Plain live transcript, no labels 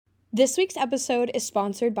This week's episode is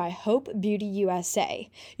sponsored by Hope Beauty USA.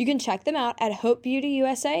 You can check them out at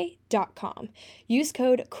hopebeautyusa.com. Use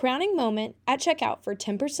code CrowningMoment at checkout for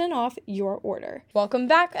 10% off your order. Welcome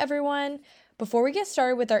back, everyone. Before we get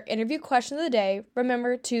started with our interview question of the day,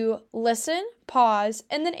 remember to listen, pause,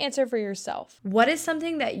 and then answer for yourself. What is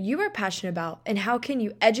something that you are passionate about, and how can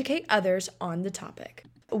you educate others on the topic?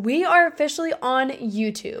 We are officially on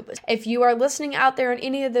YouTube. If you are listening out there on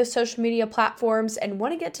any of those social media platforms and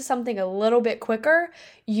want to get to something a little bit quicker,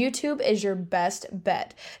 YouTube is your best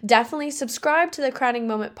bet. Definitely subscribe to the Crowning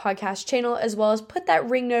Moment podcast channel, as well as put that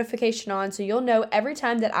ring notification on so you'll know every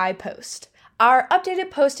time that I post. Our updated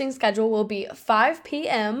posting schedule will be 5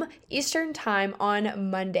 p.m. Eastern Time on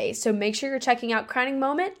Monday, so make sure you're checking out Crowning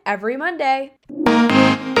Moment every Monday.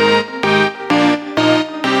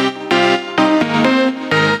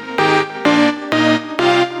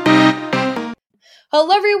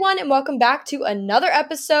 Hello, everyone, and welcome back to another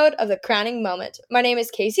episode of The Crowning Moment. My name is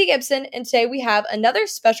Casey Gibson, and today we have another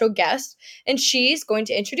special guest, and she's going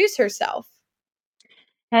to introduce herself.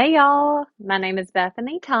 Hey y'all, my name is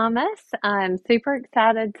Bethany Thomas. I'm super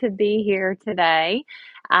excited to be here today.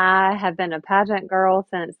 I have been a pageant girl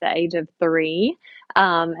since the age of 3,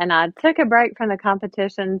 and I took a break from the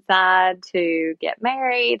competition side to get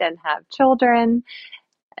married and have children.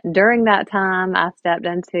 During that time, I stepped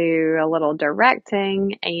into a little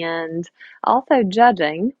directing and also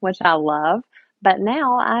judging, which I love. But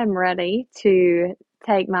now I'm ready to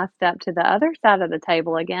take my step to the other side of the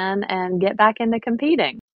table again and get back into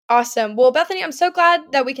competing. Awesome. Well, Bethany, I'm so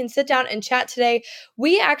glad that we can sit down and chat today.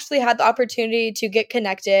 We actually had the opportunity to get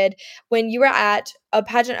connected when you were at a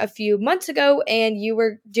pageant a few months ago and you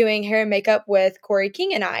were doing hair and makeup with Corey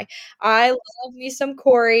King and I. I love me some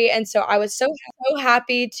Corey, and so I was so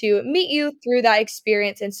happy to meet you through that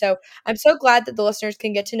experience. And so I'm so glad that the listeners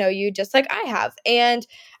can get to know you just like I have. And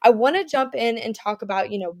I want to jump in and talk about,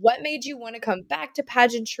 what made you want to come back to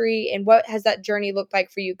pageantry and what has that journey looked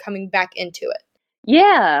like for you coming back into it?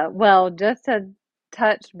 Yeah, well, just to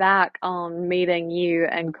touch back on meeting you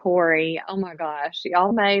and Corey, oh my gosh,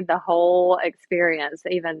 y'all made the whole experience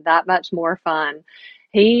even that much more fun.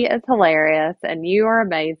 He is hilarious and you are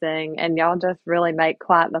amazing, and y'all just really make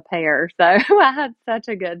quite the pair. So I had such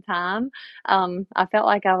a good time. I felt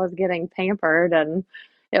like I was getting pampered and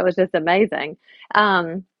it was just amazing.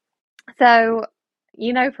 Um, so,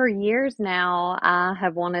 for years now, I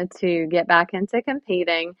have wanted to get back into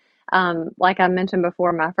competing. Like I mentioned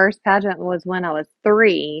before, my first pageant was when I was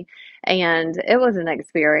 3, and it was an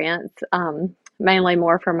experience, mainly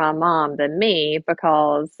more for my mom than me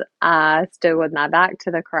because I stood with my back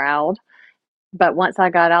to the crowd. But once I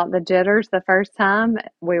got out the jitters the first time,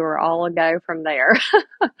 we were all a go from there.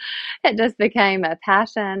 It just became a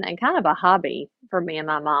passion and kind of a hobby for me and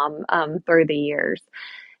my mom through the years.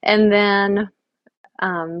 And then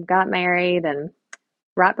got married, and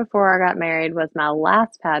right before I got married was my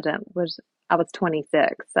last pageant, was I was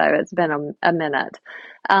 26, so it's been a minute.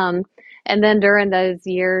 Um, and then during those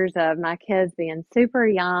years of my kids being super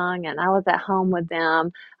young and I was at home with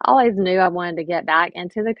them, I always knew I wanted to get back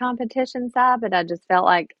into the competition side, but I just felt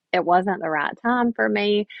like it wasn't the right time for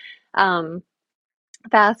me. Um,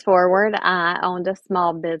 Fast forward, I owned a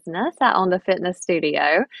small business. I owned a fitness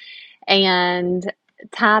studio, and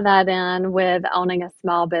tie that in with owning a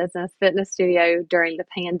small business fitness studio during the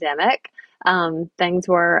pandemic. Things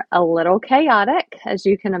were a little chaotic, as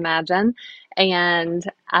you can imagine, and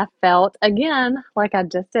I felt again like I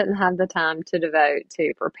just didn't have the time to devote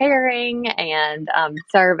to preparing and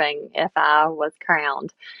serving if I was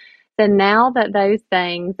crowned. So now that those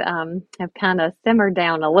things have kind of simmered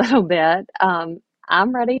down a little bit,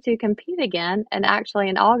 I'm ready to compete again. And actually,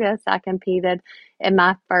 in August, I competed in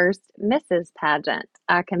my first Mrs. pageant.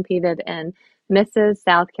 I competed in Mrs.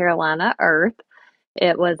 South Carolina Earth.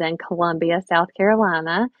 It was in Columbia, South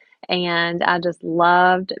Carolina. And I just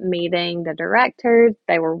loved meeting the directors.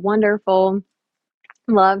 They were wonderful.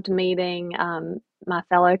 Loved meeting my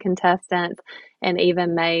fellow contestants, and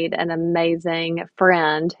even made an amazing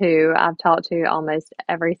friend who I've talked to almost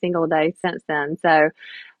every single day since then. So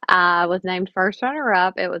I was named first runner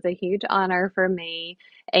up. It was a huge honor for me.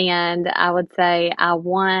 And I would say I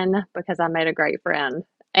won because I made a great friend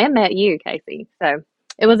and met you, Casey. So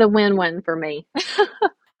it was a win-win for me.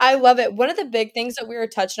 I love it. One of the big things that we were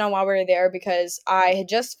touching on while we were there, because I had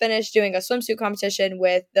just finished doing a swimsuit competition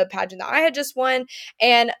with the pageant that I had just won.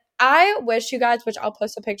 And I wish you guys, which I'll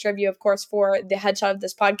post a picture of you, of course, for the headshot of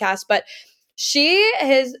this podcast, but She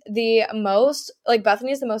is the most, like,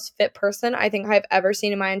 Bethany is the most fit person I think I've ever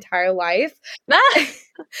seen in my entire life.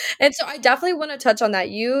 And so I definitely want to touch on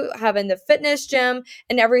that. You have in the fitness gym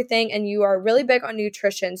and everything, and you are really big on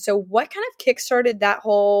nutrition. So what kind of kickstarted that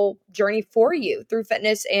whole journey for you through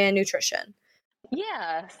fitness and nutrition?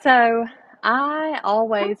 Yeah, so I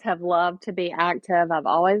always have loved to be active. I've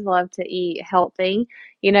always loved to eat healthy.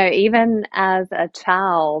 Even as a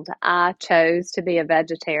child, I chose to be a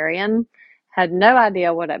vegetarian, had no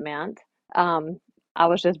idea what it meant. Um, I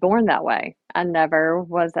was just born that way. I never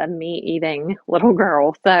was a meat eating little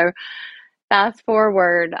girl. So fast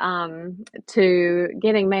forward to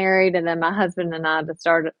getting married, and then my husband and I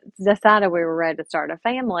decided we were ready to start a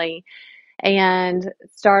family and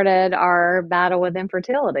started our battle with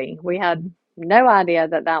infertility. We had no idea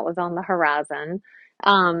that that was on the horizon.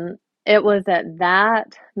 Um, it was at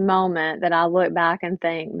that moment that I look back and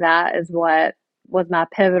think that is what was my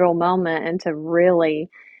pivotal moment into really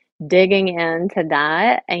digging into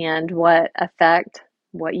diet and what effect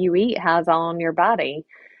what you eat has on your body.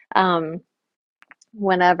 Um,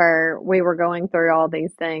 Whenever we were going through all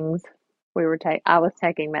these things, I was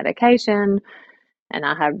taking medication and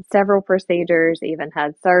I had several procedures, even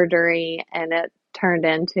had surgery, and it turned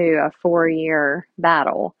into a 4-year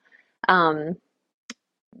battle. Um,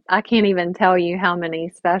 I can't even tell you how many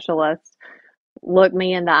specialists looked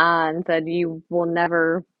me in the eye and said, "You will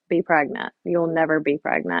never be pregnant. You'll never be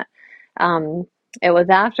pregnant." Um, it was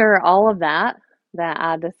after all of that that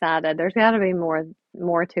I decided there's got to be more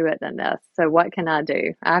to it than this. So what can I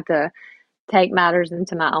do? I have to take matters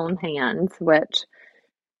into my own hands, which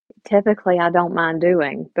typically I don't mind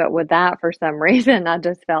doing. But with that, for some reason, I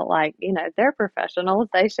just felt like, they're professionals.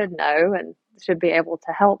 They should know and should be able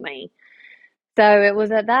to help me. So it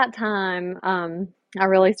was at that time I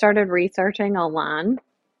really started researching online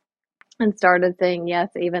and started saying, yes,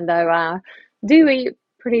 even though I do eat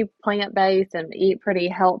pretty plant based and eat pretty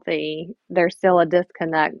healthy, there's still a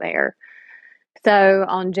disconnect there. So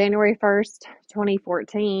on January 1st,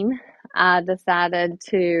 2014, I decided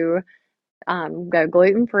to go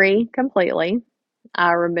gluten free completely.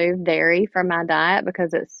 I removed dairy from my diet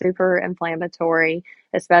because it's super inflammatory,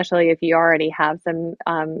 especially if you already have some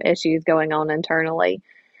issues going on internally.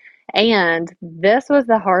 And this was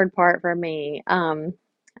the hard part for me.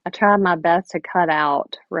 I tried my best to cut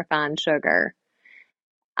out refined sugar.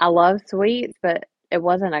 I love sweets, but it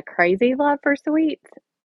wasn't a crazy love for sweets.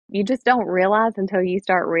 You just don't realize until you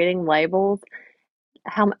start reading labels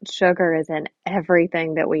how much sugar is in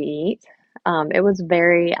everything that we eat. It was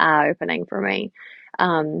very eye opening for me.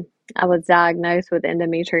 Um, I was diagnosed with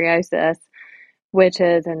endometriosis, which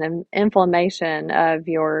is an inflammation of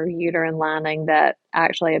your uterine lining that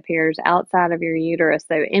actually appears outside of your uterus.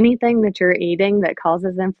 So anything that you're eating that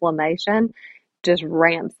causes inflammation just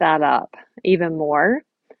ramps that up even more.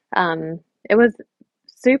 It was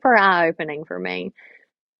super eye opening for me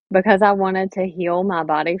because I wanted to heal my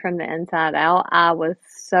body from the inside out. I was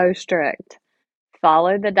so strict,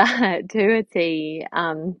 followed the diet to a T,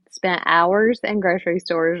 spent hours in grocery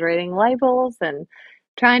stores reading labels and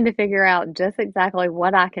trying to figure out just exactly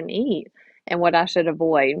what I can eat and what I should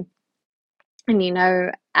avoid.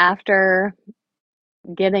 And after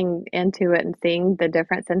getting into it and seeing the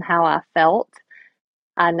difference in how I felt,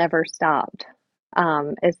 I never stopped.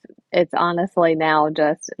 It's honestly now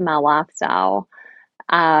just my lifestyle.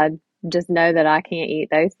 I just know that I can't eat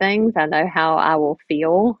those things. I know how I will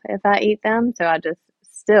feel if I eat them. So I just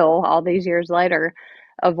still, all these years later,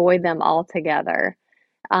 avoid them altogether.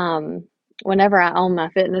 Um, Whenever I owned my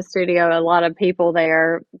fitness studio, a lot of people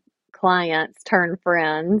there, clients, turned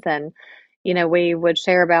friends, and we would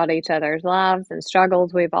share about each other's lives and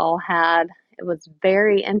struggles we've all had. It was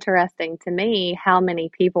very interesting to me how many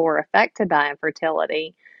people were affected by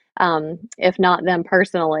infertility, if not them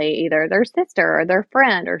personally, either their sister or their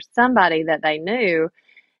friend or somebody that they knew.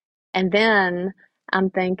 And then I'm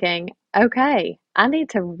thinking, okay, I need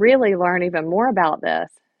to really learn even more about this.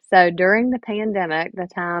 So during the pandemic, the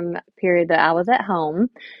time period that I was at home,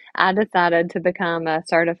 I decided to become a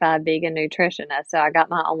certified vegan nutritionist. So I got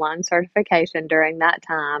my online certification during that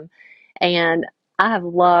time. And I have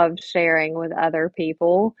loved sharing with other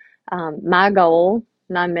people. My goal,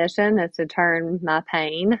 my mission is to turn my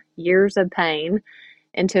pain, years of pain,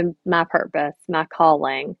 into my purpose, my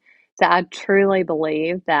calling. So I truly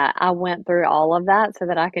believe that I went through all of that so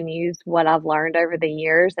that I can use what I've learned over the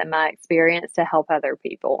years and my experience to help other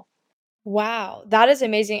people. Wow, that is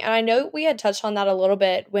amazing. And I know we had touched on that a little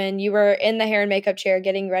bit when you were in the hair and makeup chair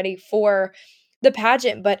getting ready for the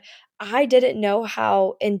pageant, but I didn't know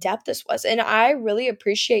how in depth this was. And I really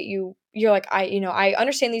appreciate you you're like, I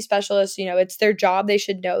understand these specialists, it's their job, they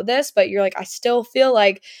should know this, but you're like, I still feel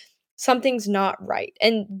like something's not right.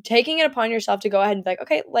 And taking it upon yourself to go ahead and be like,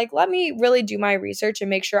 okay, like let me really do my research and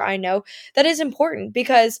make sure I know, that is important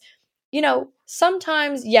because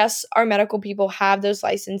sometimes, yes, our medical people have those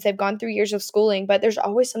licenses. They've gone through years of schooling, but there's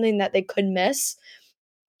always something that they could miss.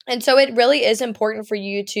 And so it really is important for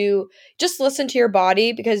you to just listen to your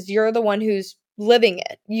body because you're the one who's living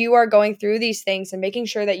it. You are going through these things and making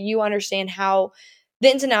sure that you understand how the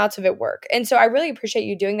ins and outs of it work. And so I really appreciate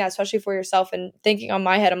you doing that, especially for yourself and thinking on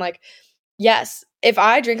my head. I'm like, yes, if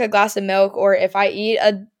I drink a glass of milk or if I eat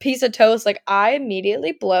a piece of toast, like I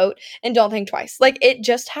immediately bloat and don't think twice. Like it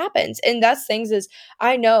just happens. And that's things is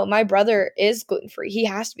I know my brother is gluten free. He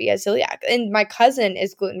has to be a celiac. And my cousin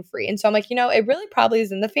is gluten free. And so I'm like, it really probably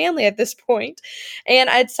is in the family at this point. And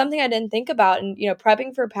it's something I didn't think about. And,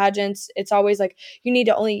 prepping for pageants, it's always like you need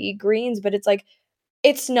to only eat greens, but it's like,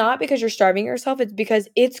 it's not because you're starving yourself. It's because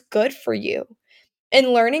it's good for you and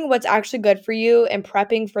learning what's actually good for you and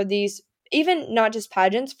prepping for these even not just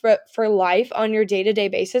pageants for life on your day-to-day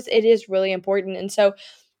basis, it is really important. And so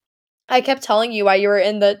I kept telling you while you were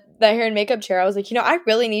in the hair and makeup chair, I was like, I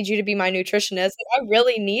really need you to be my nutritionist. Like, I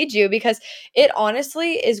really need you because it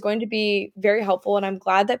honestly is going to be very helpful. And I'm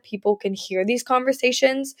glad that people can hear these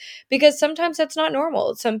conversations because sometimes that's not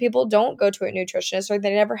normal. Some people don't go to a nutritionist or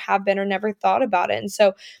they never have been or never thought about it. And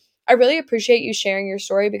so I really appreciate you sharing your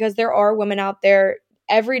story because there are women out there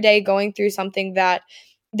every day going through something that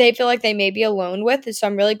they feel like they may be alone with. And so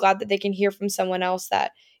I'm really glad that they can hear from someone else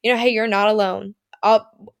that, hey, you're not alone. Uh,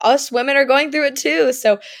 Us women are going through it too.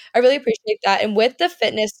 So I really appreciate that. And with the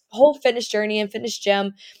whole fitness journey and fitness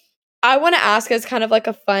gym, I want to ask as kind of like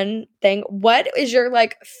a fun thing, what is your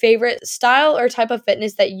like favorite style or type of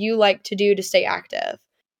fitness that you like to do to stay active?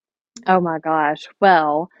 Oh my gosh.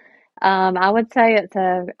 Well, I would say it's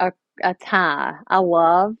a tie. I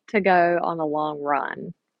love to go on a long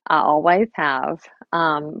run. I always have.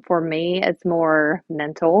 For me, it's more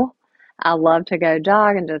mental. I love to go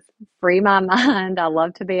jog and just free my mind. I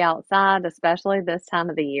love to be outside, especially this time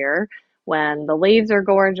of the year when the leaves are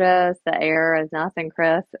gorgeous, the air is nice and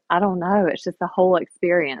crisp. I don't know. It's just the whole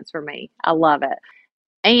experience for me. I love it.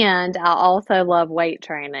 And I also love weight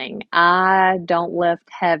training. I don't lift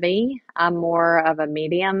heavy. I'm more of a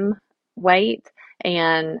medium weight,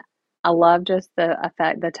 and I love just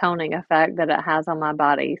the toning effect that it has on my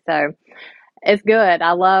body. So it's good.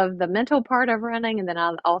 I love the mental part of running, and then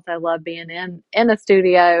I also love being in a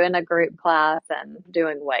studio, in a group class, and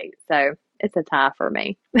doing weights. So it's a tie for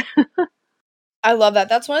me. I love that.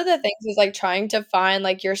 That's one of the things is like trying to find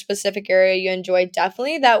like your specific area you enjoy.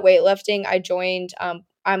 Definitely that weightlifting. I joined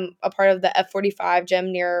I'm a part of the F45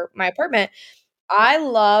 gym near my apartment. I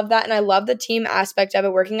love that and I love the team aspect of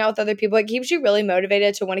it, working out with other people. It keeps you really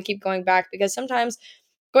motivated to want to keep going back because sometimes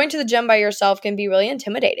going to the gym by yourself can be really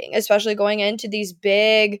intimidating, especially going into these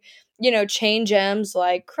big, chain gyms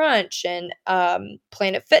like Crunch and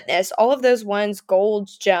Planet Fitness, all of those ones,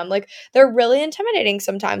 Gold's Gym, like they're really intimidating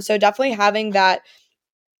sometimes. So definitely having that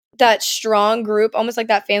strong group, almost like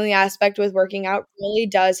that family aspect with working out really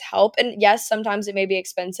does help. And yes, sometimes it may be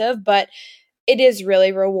expensive, but it is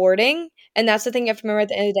really rewarding, and that's the thing you have to remember at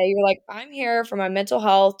the end of the day, you're like, "I'm here for my mental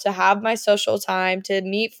health, to have my social time, to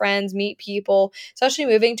meet friends, meet people," especially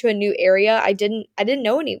moving to a new area, I didn't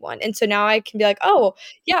know anyone, and so now I can be like, "Oh,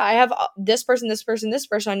 yeah, I have, this person, this person, this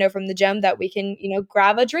person I know from the gym that we can,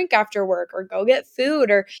 grab a drink after work or go get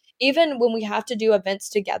food," or even when we have to do events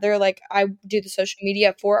together, like, I do the social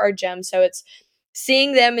media for our gym, so it's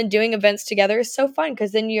seeing them and doing events together is so fun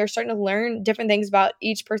because then you're starting to learn different things about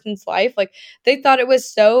each person's life, like, they thought it was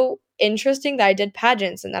so interesting that I did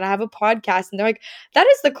pageants and that I have a podcast, and they're like, "That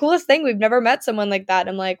is the coolest thing, we've never met someone like that."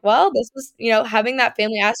 I'm like, "Well, this was," having that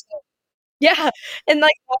family aspect. Yeah, and,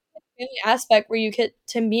 like, having that family aspect where you get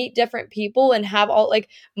to meet different people and have all like,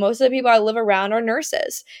 most of the people I live around are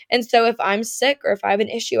nurses, and so if I'm sick or if I have an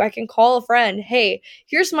issue, I can call a friend, "Hey,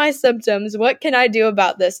 here's my symptoms, what can I do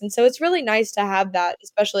about this?" And so it's really nice to have that,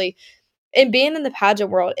 especially in being in the pageant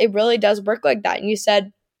world, it really does work like that, and you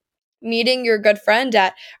said meeting your good friend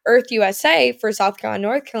at Earth USA for South Carolina,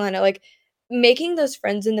 North Carolina, like, making those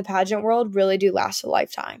friends in the pageant world really do last a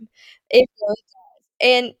lifetime. It really does.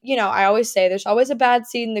 And, I always say there's always a bad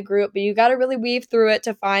seed in the group, but you gotta really weave through it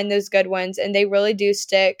to find those good ones, and they really do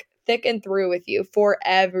stick thick and through with you for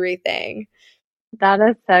everything. That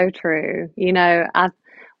is so true.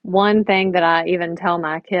 One thing that I even tell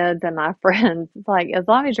my kids and my friends, it's like as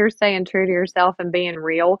long as you're staying true to yourself and being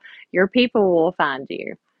real, your people will find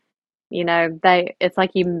you. It's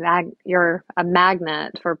like you're a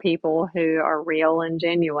magnet for people who are real and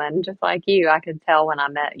genuine, just like you. I could tell when I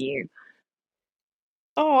met you.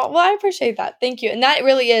 Oh, well, I appreciate that. Thank you. And that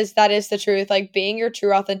is the truth. Like being your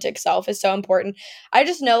true authentic self is so important. I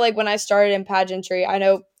just know like when I started in pageantry, I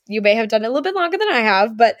know you may have done it a little bit longer than I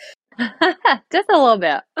have, but Just a little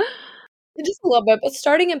bit. just a little bit. But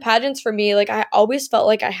starting in pageants for me, like I always felt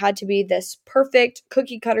like I had to be this perfect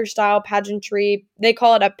cookie cutter style pageantry. They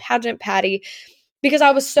call it a pageant patty because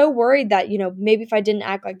I was so worried that, maybe if I didn't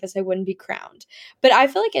act like this, I wouldn't be crowned. But I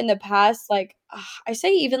feel like in the past, like, I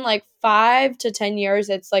say even like 5 to 10 years,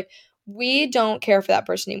 it's like we don't care for that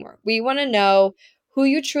person anymore. We want to know who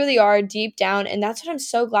you truly are deep down. And that's what I'm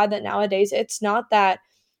so glad that nowadays it's not that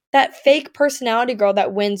fake personality girl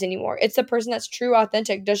that wins anymore. It's the person that's true,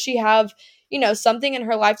 authentic. Does she have, something in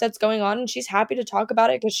her life that's going on and she's happy to talk about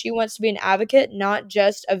it because she wants to be an advocate, not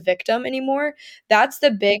just a victim anymore? That's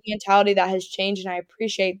the big mentality that has changed, and I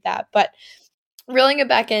appreciate that. But reeling it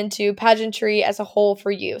back into pageantry as a whole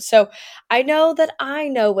for you. So I know that I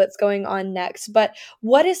know what's going on next, but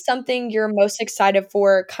what is something you're most excited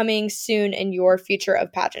for coming soon in your future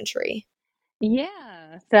of pageantry?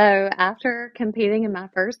 Yeah. So after competing in my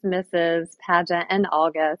first Mrs. pageant in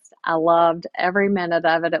August, I loved every minute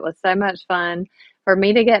of it. It was so much fun for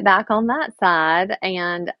me to get back on that side.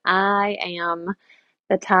 And I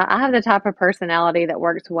have the type of personality that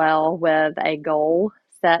works well with a goal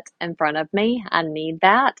set in front of me. I need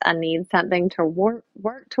that. I need something to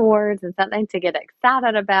work towards and something to get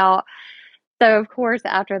excited about. So of course,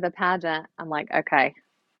 after the pageant, I'm like, okay,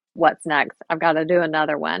 what's next? I've got to do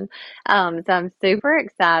another one. So I'm super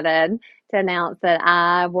excited to announce that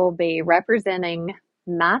I will be representing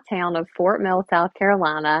my town of Fort Mill, South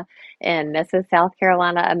Carolina, in Mrs. South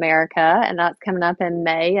Carolina America, and that's coming up in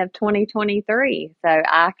May of 2023. So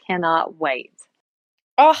I cannot wait.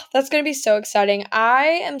 Oh, that's gonna be so exciting. I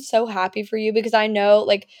am so happy for you because I know,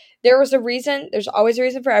 like, there was a reason. There's always a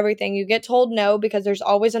reason for everything. You get told no because there's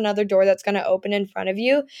always another door that's gonna open in front of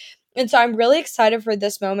you. And so I'm really excited for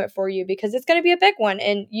this moment for you because it's gonna be a big one.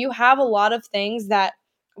 And you have a lot of things that,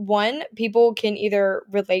 one, people can either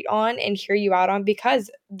relate on and hear you out on because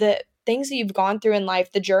the things that you've gone through in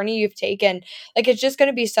life, the journey you've taken, like it's just going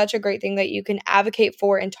to be such a great thing that you can advocate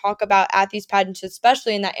for and talk about at these pageants,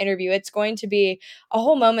 especially in that interview. It's going to be a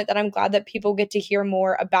whole moment that I'm glad that people get to hear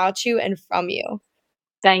more about you and from you.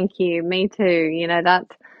 Thank you. Me too.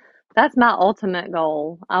 That's my ultimate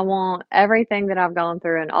goal. I want everything that I've gone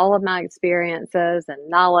through and all of my experiences and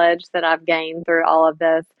knowledge that I've gained through all of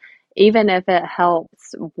this, even if it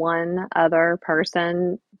helps one other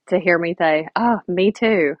person to hear me say, "Oh, me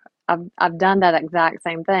too. I've done that exact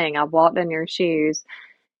same thing. I've walked in your shoes."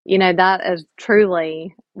 That is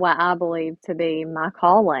truly what I believe to be my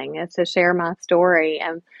calling is to share my story.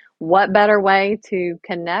 And what better way to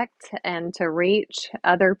connect and to reach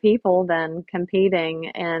other people than competing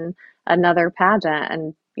in another pageant?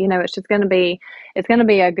 And, it's going to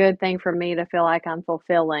be a good thing for me to feel like I'm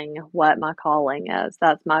fulfilling what my calling is.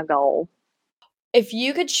 That's my goal. If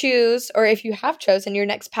you could choose, or if you have chosen your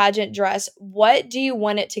next pageant dress, what do you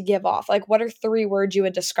want it to give off? Like, what are 3 words you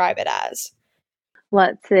would describe it as?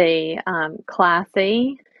 Let's see,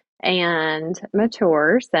 classy and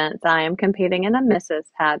mature since I am competing in a Mrs.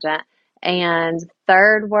 pageant. And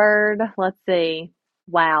third word, let's see,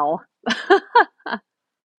 wow.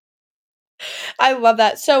 I love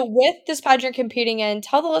that. So, with this pageant competing in,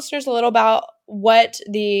 tell the listeners a little about what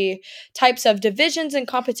the types of divisions and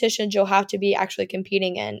competitions you'll have to be actually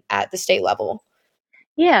competing in at the state level.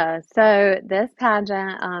 Yeah, so this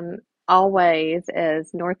pageant always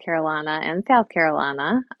is North Carolina and South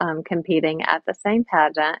Carolina competing at the same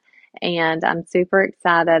pageant, and I'm super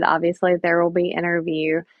excited. Obviously, there will be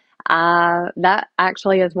interview. That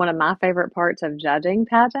actually is one of my favorite parts of judging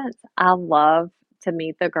pageants. I love to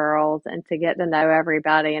meet the girls and to get to know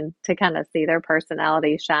everybody and to kind of see their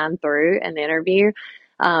personality shine through in the interview.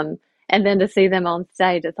 Um, and then to see them on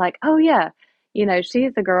stage, it's like, oh yeah,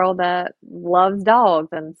 she's a girl that loves dogs,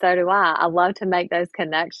 and so do I. I love to make those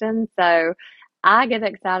connections. So I get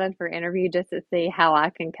excited for interview just to see how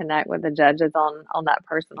I can connect with the judges on that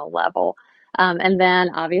personal level. And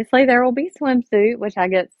then obviously there will be swimsuit, which I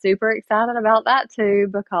get super excited about that too,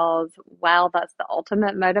 because wow, that's the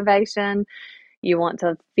ultimate motivation. You want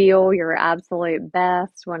to feel your absolute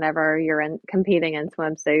best whenever you're competing in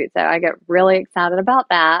swimsuit. So I get really excited about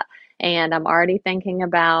that. And I'm already thinking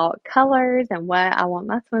about colors and what I want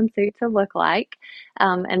my swimsuit to look like.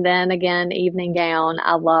 And then again, evening gown,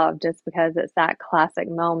 I love just because it's that classic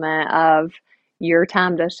moment of your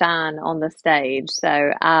time to shine on the stage.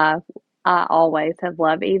 So I always have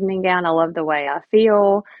loved evening gown. I love the way I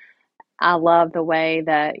feel. I love the way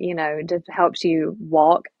that, just helps you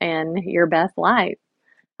walk in your best light.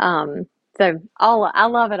 Um, so I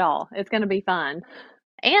love it all. It's going to be fun.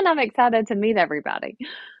 And I'm excited to meet everybody.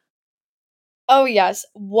 Oh, yes.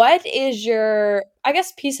 What is your, I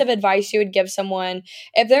guess, piece of advice you would give someone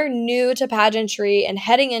if they're new to pageantry and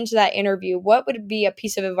heading into that interview? What would be a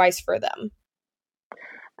piece of advice for them?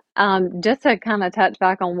 Just to kind of touch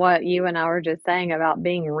back on what you and I were just saying about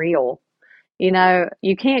being real. You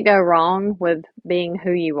can't go wrong with being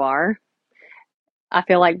who you are. I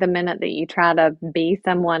feel like the minute that you try to be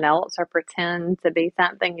someone else or pretend to be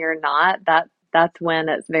something you're not, that's when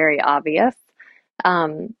it's very obvious.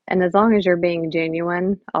 And as long as you're being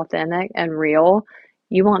genuine, authentic, and real,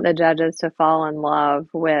 you want the judges to fall in love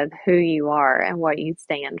with who you are and what you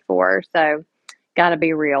stand for. So, got to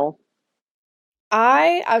be real.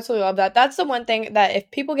 I absolutely love that. That's the one thing that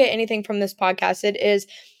if people get anything from this podcast, it is,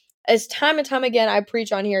 as time and time again I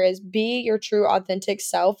preach on here, is be your true authentic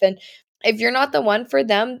self. And if you're not the one for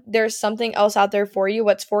them, there's something else out there for you.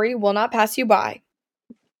 What's for you will not pass you by.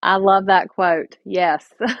 I love that quote.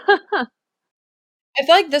 Yes. I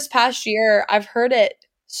feel like this past year, I've heard it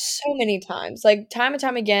so many times. Like, time and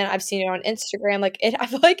time again, I've seen it on Instagram. Like, I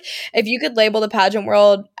feel like if you could label the pageant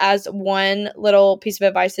world as one little piece of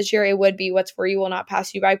advice this year, it would be what's for you will not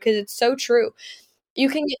pass you by, because it's so true. You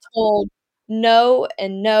can get told no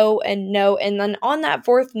and no and no, and then on that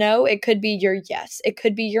fourth no, it could be your yes. It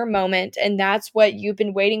could be your moment, and that's what you've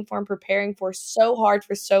been waiting for and preparing for so hard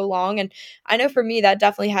for so long. And I know for me, that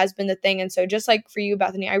definitely has been the thing. And so just like for you,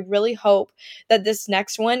 Bethany, I really hope that this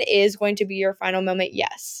next one is going to be your final moment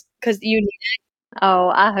yes, because you need it.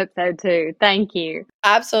 Oh, I hope so too. Thank you.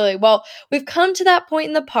 Absolutely. Well, we've come to that point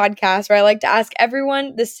in the podcast where I like to ask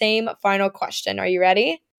everyone the same final question. Are you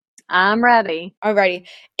ready? I'm ready. Alrighty.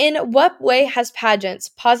 In what way has pageants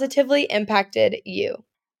positively impacted you?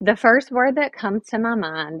 The first word that comes to my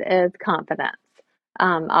mind is confidence.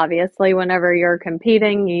 Obviously, whenever you're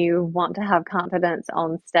competing, you want to have confidence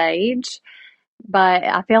on stage. But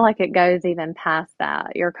I feel like it goes even past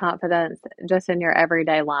that. Your confidence just in your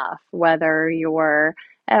everyday life, whether you're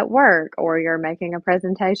at work or you're making a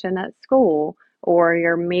presentation at school or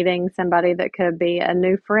you're meeting somebody that could be a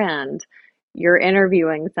new friend, you're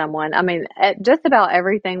interviewing someone. I mean, at just about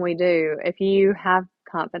everything we do, if you have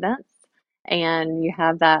confidence and you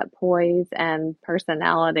have that poise and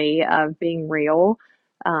personality of being real,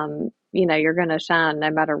 you're going to shine no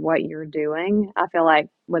matter what you're doing. I feel like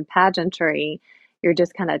with pageantry, you're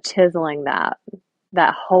just kind of chiseling that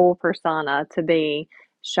whole persona to be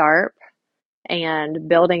sharp and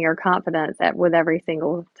building your confidence with every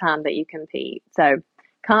single time that you compete. So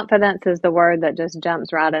confidence is the word that just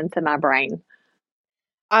jumps right into my brain.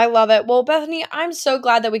 I love it. Well, Bethany, I'm so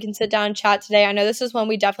glad that we can sit down and chat today. I know this is one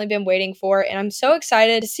we definitely been waiting for, and I'm so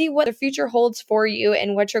excited to see what the future holds for you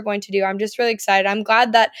and what you're going to do. I'm just really excited. I'm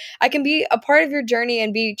glad that I can be a part of your journey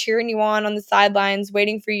and be cheering you on the sidelines,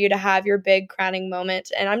 waiting for you to have your big crowning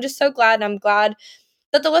moment. And I'm just so glad, and I'm glad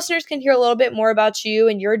that the listeners can hear a little bit more about you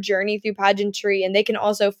and your journey through pageantry, and they can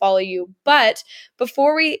also follow you. But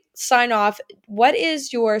before we sign off, what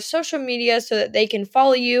is your social media so that they can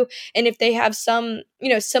follow you? And if they have some,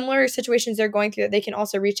 similar situations they're going through, that they can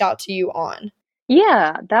also reach out to you on.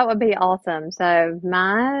 Yeah, that would be awesome. So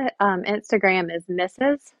my Instagram is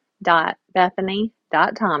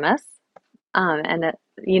mrs.bethany.thomas. And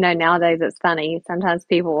nowadays it's funny. Sometimes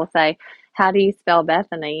people will say, "How do you spell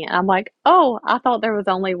Bethany?" And I'm like, "Oh, I thought there was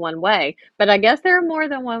only one way." But I guess there are more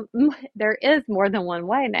than one. There is more than one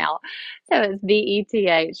way now. So it's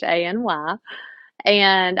Bethany.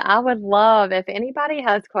 And I would love if anybody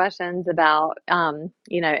has questions about,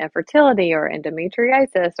 infertility or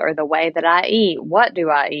endometriosis or the way that I eat. What do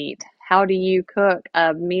I eat? How do you cook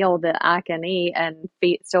a meal that I can eat and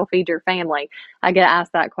still feed your family? I get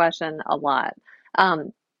asked that question a lot.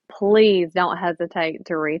 Um, please don't hesitate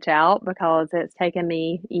to reach out because it's taken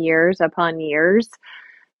me years upon years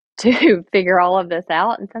to figure all of this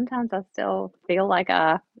out. And sometimes I still feel like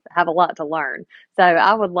I have a lot to learn. So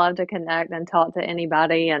I would love to connect and talk to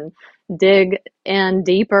anybody and dig in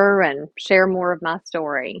deeper and share more of my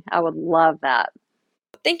story. I would love that.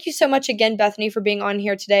 Thank you so much again, Bethany, for being on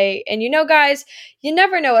here today. And guys, you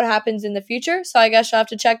never know what happens in the future. So I guess you'll have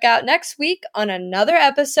to check out next week on another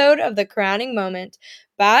episode of The Crowning Moment.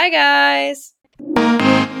 Bye, guys.